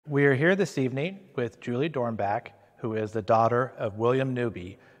We are here this evening with Julie Dormbach, who is the daughter of William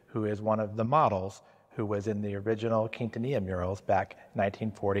Newby, who is one of the models who was in the original Quintanilla murals back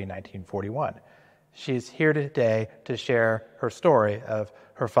 1940-1941. She's here today to share her story of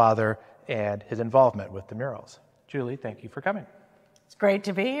her father and his involvement with the murals. Julie, thank you for coming. It's great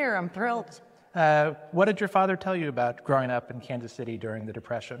to be here. I'm thrilled. What did your father tell you about growing up in Kansas City during the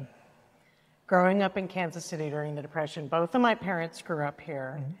Depression? Growing up in Kansas City during the Depression, both of my parents grew up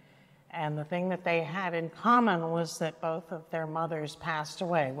here. Mm-hmm. And the thing that they had in common was that both of their mothers passed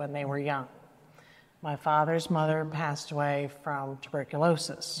away when they were young. My father's mother passed away from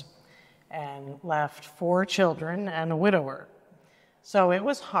tuberculosis and left 4 children and a widower. So it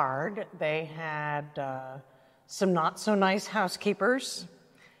was hard. They had some not-so-nice housekeepers.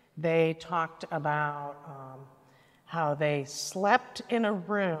 They talked about how they slept in a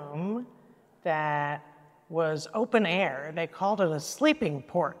room that was open air. They called it a sleeping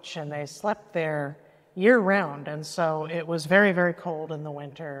porch, and they slept there year-round. And so it was very, very cold in the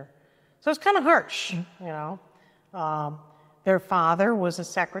winter. So it's kind of harsh, you know. Their father was a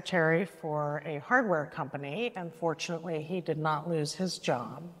secretary for a hardware company, and fortunately he did not lose his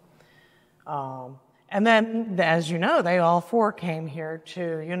job. And then, as you know, they all 4 came here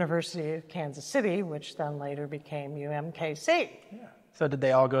to University of Kansas City, which then later became UMKC. Yeah. So did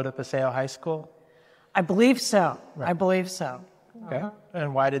they all go to Paseo High School? I believe so. Right. I believe so. Okay. Uh-huh.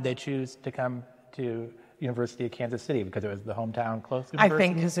 And why did they choose to come to University of Kansas City? Because it was the hometown close university? I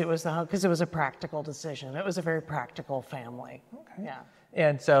think because it was a practical decision. It was a very practical family. Okay. Yeah.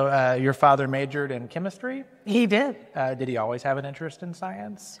 And so your father majored in chemistry? He did. Did he always have an interest in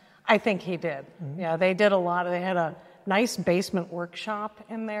science? I think he did. Mm-hmm. Yeah, they did a lot. They had a nice basement workshop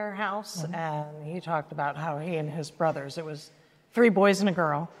in their house, mm-hmm. and he talked about how he and his brothers, it was 3 boys and a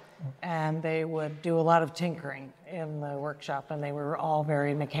girl, and they would do a lot of tinkering in the workshop, and they were all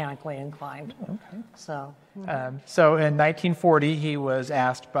very mechanically inclined. Okay. So in 1940, he was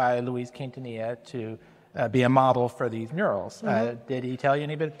asked by Luis Quintanilla to be a model for these murals. Mm-hmm. Did he tell you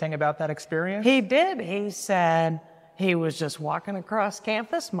anything about that experience? He did. He said he was just walking across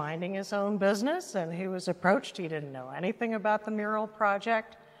campus, minding his own business, and he was approached. He didn't know anything about the mural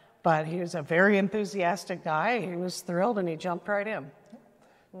project, but he was a very enthusiastic guy. He was thrilled, and he jumped right in.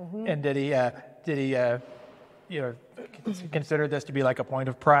 Mm-hmm. And did he consider this to be like a point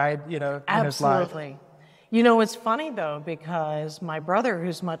of pride, in his life? Absolutely. You know, it's funny, though, because my brother,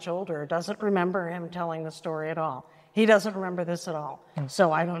 who's much older, doesn't remember him telling the story at all. He doesn't remember this at all. Mm-hmm.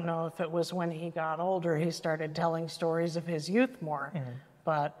 So I don't know if it was when he got older he started telling stories of his youth more. Mm-hmm.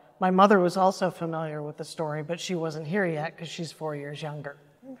 But my mother was also familiar with the story, but she wasn't here yet because she's 4 years younger.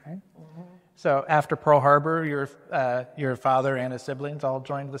 Okay. Mm-hmm. So after Pearl Harbor, your father and his siblings all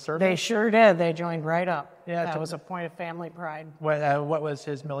joined the service? They sure did. They joined right up. Yeah, that was a point of family pride. What was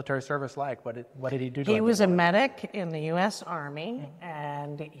his military service like? What did he do? He was a medic in the U.S. Army, mm-hmm.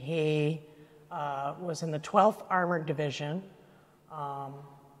 and he was in the 12th Armored Division,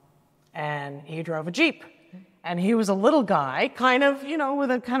 and he drove a Jeep. Mm-hmm. And he was a little guy, kind of, with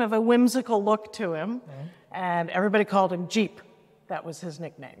a kind of a whimsical look to him, mm-hmm. and everybody called him Jeep. That was his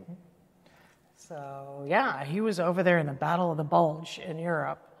nickname. Mm-hmm. So, yeah, he was over there in the Battle of the Bulge in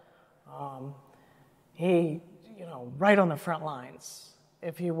Europe. He, right on the front lines.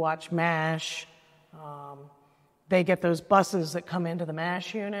 If you watch MASH, they get those buses that come into the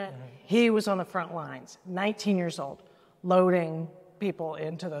MASH unit. Mm-hmm. He was on the front lines, 19 years old, loading people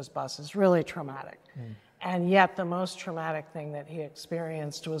into those buses, really traumatic. Mm. And yet the most traumatic thing that he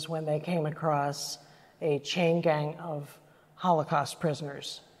experienced was when they came across a chain gang of Holocaust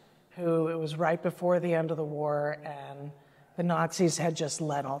prisoners who, it was right before the end of the war, and the Nazis had just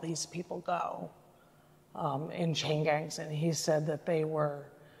let all these people go in chain gangs. And he said that they were,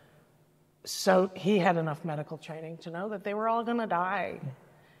 so he had enough medical training to know that they were all going to die.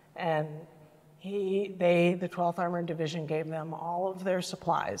 And the 12th Armored Division gave them all of their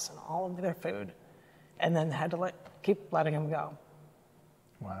supplies and all of their food, and then had to keep letting them go.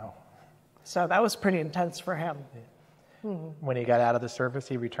 Wow. So that was pretty intense for him. Yeah. Mm-hmm. When he got out of the service,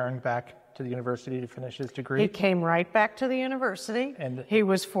 he returned back to the university to finish his degree? He came right back to the university. And he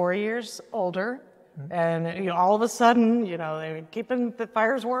was 4 years older. Mm-hmm. And all of a sudden, they were keeping the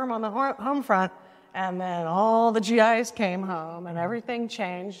fires warm on the home front. And then all the GIs came home and everything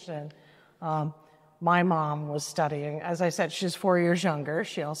changed. And my mom was studying. As I said, she's 4 years younger.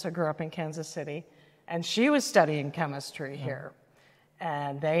 She also grew up in Kansas City. And she was studying chemistry here.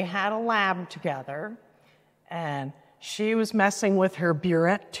 And they had a lab together. And she was messing with her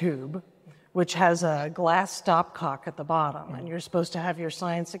burette tube, which has a glass stopcock at the bottom, and you're supposed to have your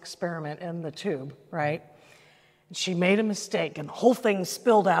science experiment in the tube, right? She made a mistake, and the whole thing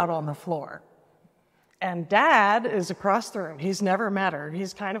spilled out on the floor. And Dad is across the room. He's never met her.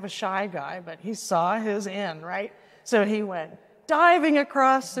 He's kind of a shy guy, but he saw his end, right? So he went diving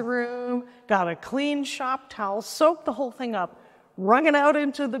across the room, got a clean shop towel, soaked the whole thing up, wrung it out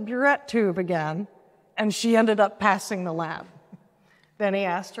into the burette tube again, and she ended up passing the lab. Then he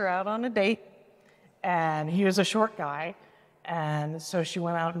asked her out on a date, and he was a short guy, and so she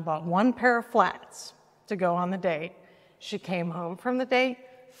went out and bought one pair of flats to go on the date. She came home from the date,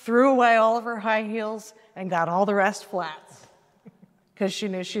 threw away all of her high heels, and got all the rest flats because she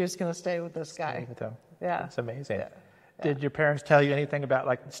knew she was going to stay with this guy. Stay with him. Yeah. That's amazing. Yeah. Did your parents tell you anything about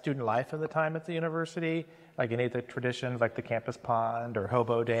like student life at the time at the university? Like any of the traditions, like the campus pond or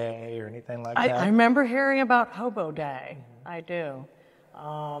hobo day or anything like that? I remember hearing about hobo day. I do.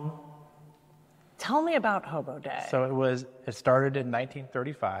 Tell me about hobo day. So it started in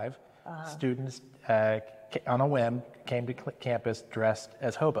 1935. Students on a whim came to campus dressed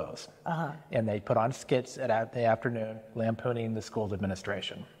as hobos. And they put on skits at the afternoon lampooning the school's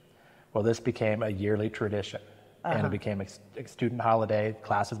administration. Well, this became a yearly tradition. And it became a student holiday.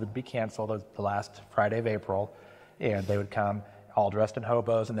 Classes would be canceled the last Friday of April, and they would come all dressed in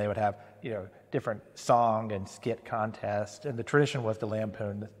hobos, and they would have different song and skit contests. And the tradition was to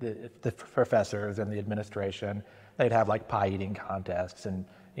lampoon the professors and the administration. They'd have like pie eating contests and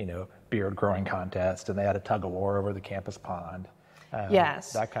beard growing contests, and they had a tug of war over the campus pond.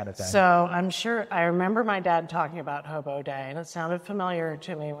 Yes, that kind of thing. So I'm sure I remember my dad talking about hobo day, and it sounded familiar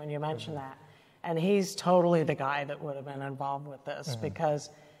to me when you mentioned that. And he's totally the guy that would have been involved with this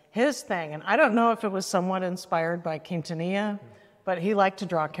because his thing, and I don't know if it was somewhat inspired by Quintanilla, but he liked to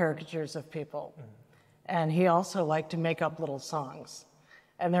draw caricatures of people. And he also liked to make up little songs.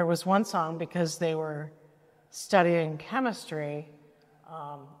 And there was one song because they were studying chemistry.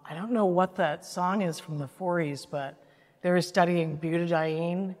 I don't know what that song is from the 40s, but they were studying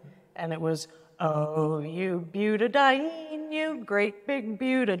butadiene, and it was, "Oh, you butadiene, you great big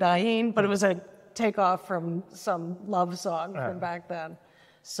butadiene," but it was a takeoff from some love song from back then.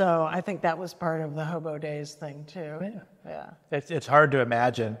 So I think that was part of the Hobo Days thing too. Yeah. It's hard to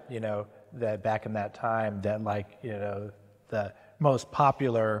imagine, that back in that time, that the most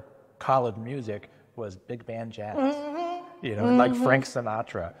popular college music was big band jazz. Like Frank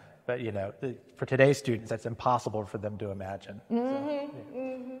Sinatra. But for today's students, that's impossible for them to imagine.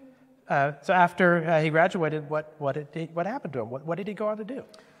 So after he graduated, what happened to him? What did he go on to do?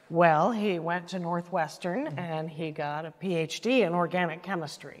 Well, he went to Northwestern and he got a PhD in organic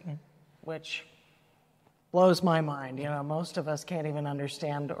chemistry, which blows my mind. Most of us can't even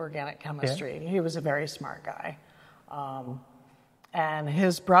understand organic chemistry. Yeah. He was a very smart guy. And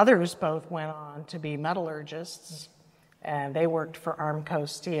his brothers both went on to be metallurgists, and they worked for Armco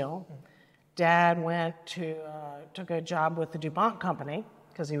Steel. Dad took a job with the DuPont company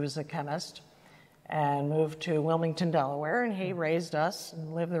because he was a chemist, and moved to Wilmington, Delaware, and he raised us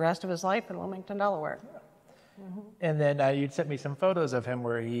and lived the rest of his life in Wilmington, Delaware. And then you'd sent me some photos of him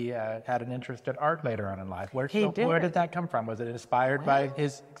where he had an interest in art later on in life. Where did that come from? Was it inspired by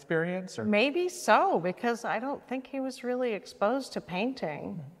his experience? Or? Maybe so, because I don't think he was really exposed to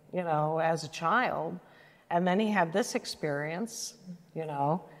painting, as a child. And then he had this experience,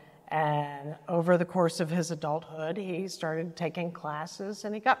 and over the course of his adulthood, he started taking classes,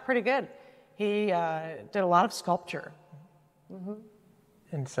 and he got pretty good. He did a lot of sculpture.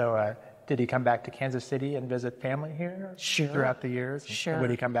 And so did he come back to Kansas City and visit family here throughout the years? Sure.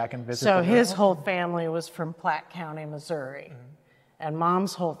 Would he come back and visit? So his whole family was from Platte County, Missouri. And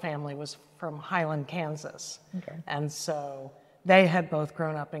Mom's whole family was from Highland, Kansas. Okay. And so they had both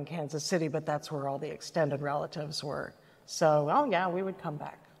grown up in Kansas City, but that's where all the extended relatives were. So, we would come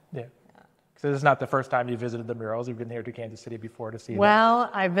back. Yeah. So this is not the first time you visited the murals. You've been here to Kansas City before to see them. Well,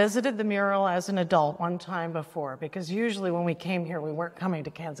 I visited the mural as an adult one time before, because usually when we came here, we weren't coming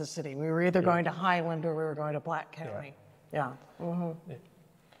to Kansas City. We were either going to Highland or we were going to Platte County. Yeah.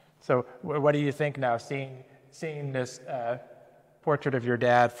 So what do you think now, seeing this portrait of your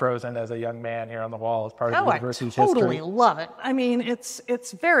dad frozen as a young man here on the wall as part of the university's history? I totally love it. I mean,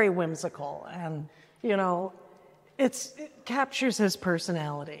 it's very whimsical, and, it captures his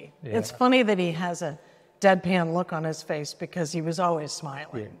personality. Yeah. It's funny that he has a deadpan look on his face because he was always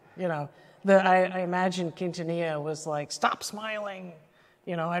smiling. Yeah. I imagine Quintanilla was like, "Stop smiling.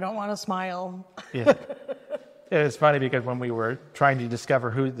 I don't want to smile." Yeah. It's funny because when we were trying to discover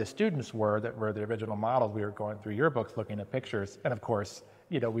who the students were that were the original models, we were going through your books looking at pictures. And of course,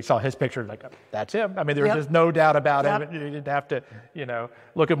 we saw his picture, like, that's him. I mean, there was just no doubt about it. You didn't have to,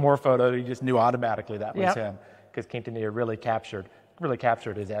 look at more photos. You just knew automatically that was him. Because Quintanilla really captured really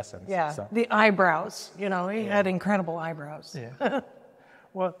captured his essence. Yeah, So. the eyebrows, he had incredible eyebrows. Yeah.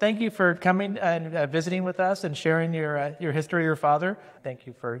 Well, thank you for coming and visiting with us and sharing your history of your father. Thank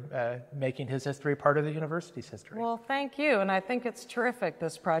you for making his history part of the university's history. Well, thank you, and I think it's terrific,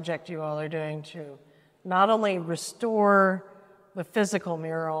 this project you all are doing to not only restore the physical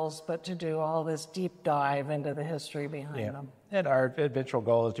murals, but to do all this deep dive into the history behind them. And our eventual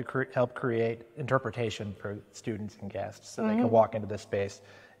goal is to help create interpretation for students and guests so they can walk into this space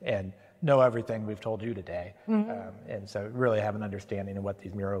and know everything we've told you today. And so really have an understanding of what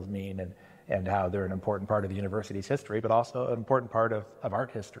these murals mean and how they're an important part of the university's history, but also an important part of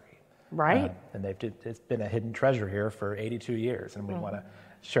art history. Right. And it's been a hidden treasure here for 82 years, and we want to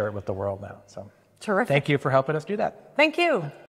share it with the world now. So Terrific. thank you for helping us do that. Thank you.